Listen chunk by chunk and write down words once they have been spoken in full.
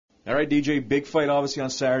All right, DJ, big fight obviously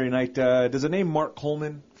on Saturday night. Does the name Mark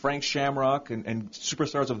Coleman, Frank Shamrock, and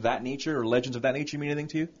superstars of that nature or legends of that nature mean anything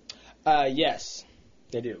to you? Yes,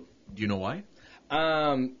 they do. Do you know why?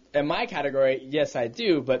 In my category, yes, I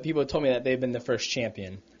do, but people told me that they've been the first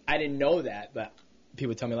champion. I didn't know that, but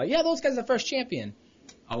people tell me, like, yeah, those guys are the first champion.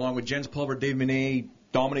 Along with Jens Pulver, Dave Monet,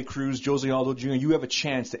 Dominic Cruz, Jose Aldo Jr., you have a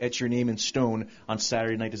chance to etch your name in stone on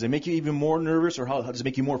Saturday night. Does it make you even more nervous, or how does it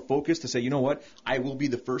make you more focused to say, you know what, I will be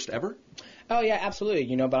the first ever? Oh, yeah,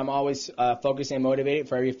 absolutely. But I'm always focused and motivated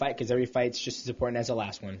for every fight because every fight's just as important as the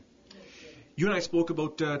last one. You and I spoke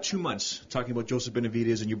about 2 months talking about Joseph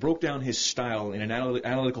Benavidez, and you broke down his style in an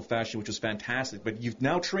analytical fashion, which was fantastic. But you've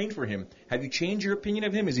now trained for him. Have you changed your opinion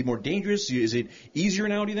of him? Is he more dangerous? Is it easier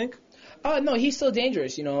now, do you think? No, he's still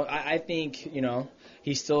dangerous. I think,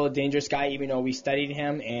 he's still a dangerous guy, even though we studied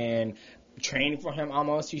him and trained for him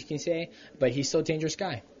almost, you can say. But he's still a dangerous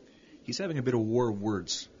guy. He's having a bit of war of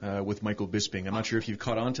words with Michael Bisping. I'm not sure if you've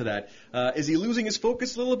caught on to that. Is he losing his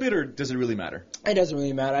focus a little bit, or does it really matter? It doesn't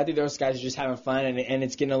really matter. I think those guys are just having fun, and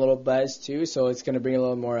it's getting a little buzz, too, so it's going to bring a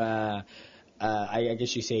little more, I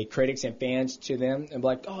guess you say, critics and fans to them, and be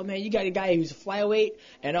like, oh, man, you got a guy who's a flyweight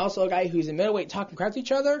and also a guy who's a middleweight talking crap to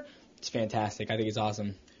each other. It's fantastic. I think it's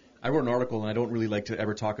awesome. I wrote an article, and I don't really like to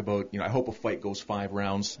ever talk about, I hope a fight goes 5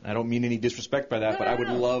 rounds. I don't mean any disrespect by that, but I would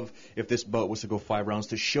love if this bout was to go 5 rounds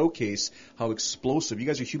to showcase how explosive. You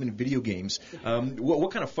guys are human video games.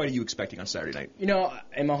 What kind of fight are you expecting on Saturday night?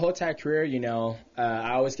 In my whole entire career,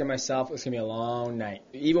 I always get myself, it's going to be a long night.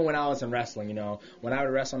 Even when I was in wrestling, when I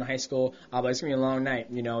would wrestle in high school, I was like, it's going to be a long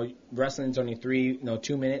night. Wrestling's only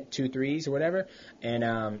 2 minutes, 2 threes or whatever, and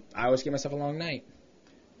I always give myself a long night.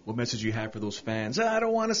 What message do you have for those fans? I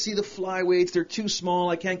don't want to see the flyweights. They're too small.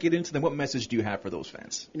 I can't get into them. What message do you have for those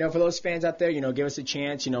fans? For those fans out there, give us a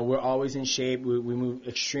chance. We're always in shape. We move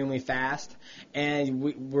extremely fast, and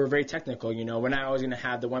we're very technical. We're not always going to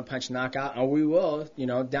have the one-punch knockout, and we will,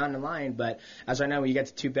 down the line. But as right now, when you get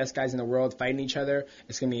the 2 best guys in the world fighting each other,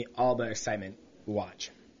 it's going to be all about excitement. Watch.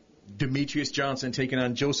 Demetrious Johnson taking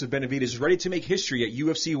on Joseph Benavidez, ready to make history at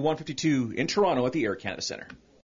UFC 152 in Toronto at the Air Canada Centre.